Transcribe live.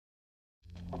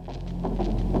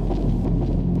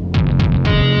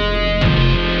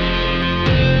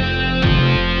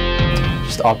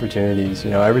Just opportunities.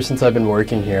 Ever since I've been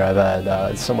working here, I've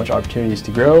had so much opportunities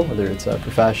to grow, whether it's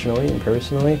professionally and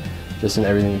personally, just in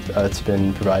everything that's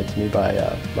been provided to me by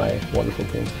my wonderful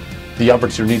team. The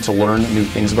opportunity to learn new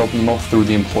things about BMO through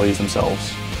the employees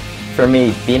themselves. For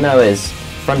me, BMO is,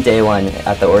 from day one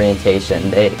at the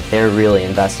orientation, they're really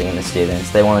investing in the students.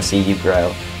 They want to see you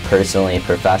grow personally,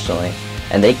 professionally,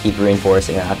 and they keep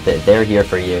reinforcing that they're here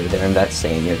for you, they're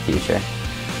investing in your future.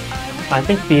 I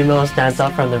think BMO stands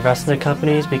out from the rest of the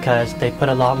companies because they put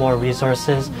a lot more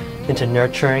resources into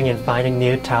nurturing and finding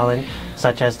new talent,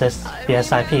 such as this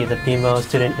BSIP, the BMO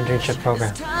Student Internship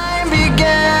Program.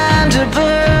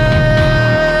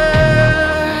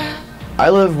 I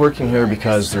love working here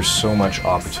because there's so much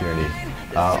opportunity.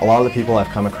 A lot of the people I've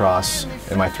come across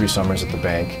in my 3 summers at the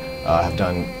bank have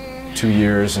done 2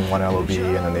 years in one LOB,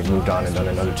 and then they've moved on and done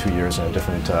another 2 years in a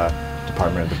different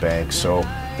department of the bank. So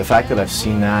the fact that I've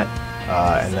seen that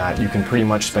and that you can pretty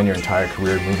much spend your entire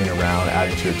career moving around,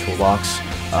 adding to your toolbox,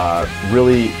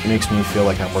 really makes me feel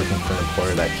like I'm working for an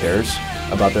employer that cares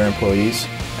about their employees,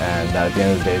 and that at the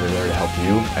end of the day they're there to help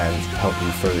you and help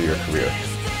you further your career.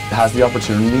 It has the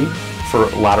opportunity for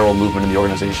lateral movement in the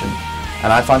organization.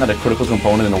 And I find that a critical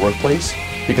component in the workplace,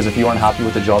 because if you aren't happy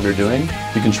with the job you're doing,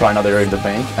 you can try another area of the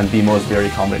bank, and BMO is very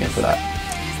accommodating for that.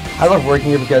 I love working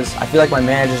here because I feel like my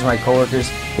managers and my coworkers,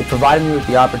 they provided me with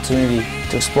the opportunity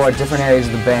to explore different areas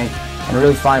of the bank and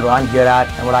really find what I'm good at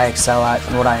and what I excel at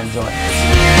and what I enjoy.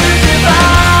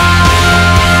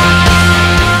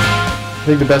 I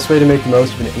think the best way to make the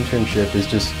most of an internship is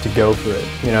just to go for it.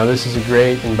 This is a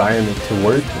great environment to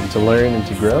work and to learn and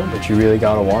to grow, but you really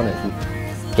gotta want it.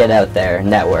 Get out there,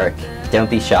 network, don't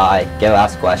be shy, go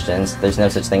ask questions. There's no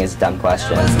such thing as dumb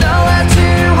questions.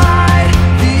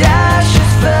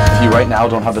 If you right now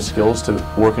don't have the skills to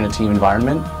work in a team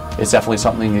environment, it's definitely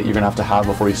something that you're going to have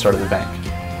before you start at the bank.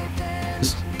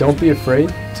 Just don't be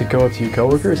afraid to go up to your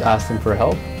coworkers, ask them for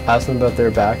help, ask them about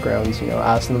their backgrounds,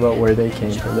 ask them about where they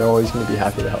came from. They're always going to be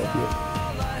happy to help you.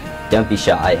 Don't be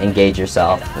shy, engage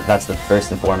yourself. That's the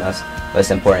first and foremost,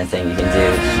 most important thing you can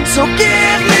do. So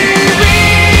give me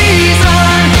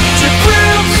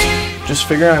Just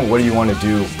figuring out what do you want to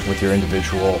do with your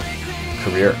individual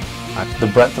career. The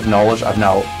breadth of knowledge I've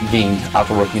now gained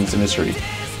after working in this industry.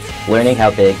 Learning how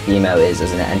big BMO is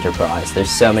as an enterprise. There's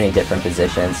so many different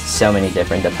positions, so many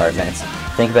different departments.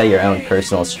 Think about your own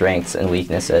personal strengths and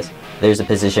weaknesses. There's a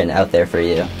position out there for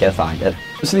you. Go find it.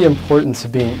 Just the importance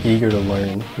of being eager to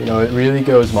learn. It really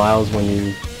goes miles when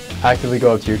you actively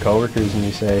go up to your coworkers and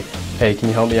you say, hey, can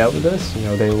you help me out with this?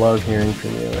 They love hearing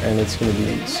from you, and it's going to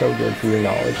be so good for your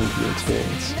knowledge and for your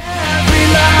experience. every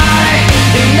lie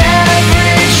and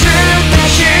every truth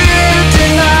that you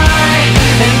deny,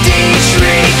 and each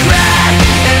regret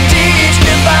and each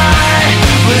goodbye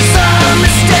was a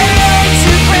mistake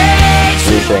to break.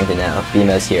 Reassuring to know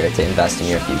BMO's here to invest in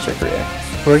your future career.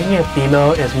 Working at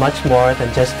BMO is much more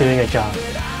than just doing a job.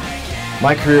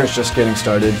 My career is just getting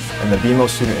started, and the BMO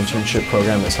Student Internship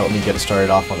Program has helped me get started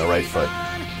off on the right foot.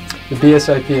 The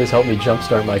BSIP has helped me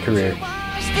jumpstart my career.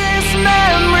 This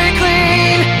memory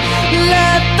clean,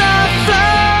 let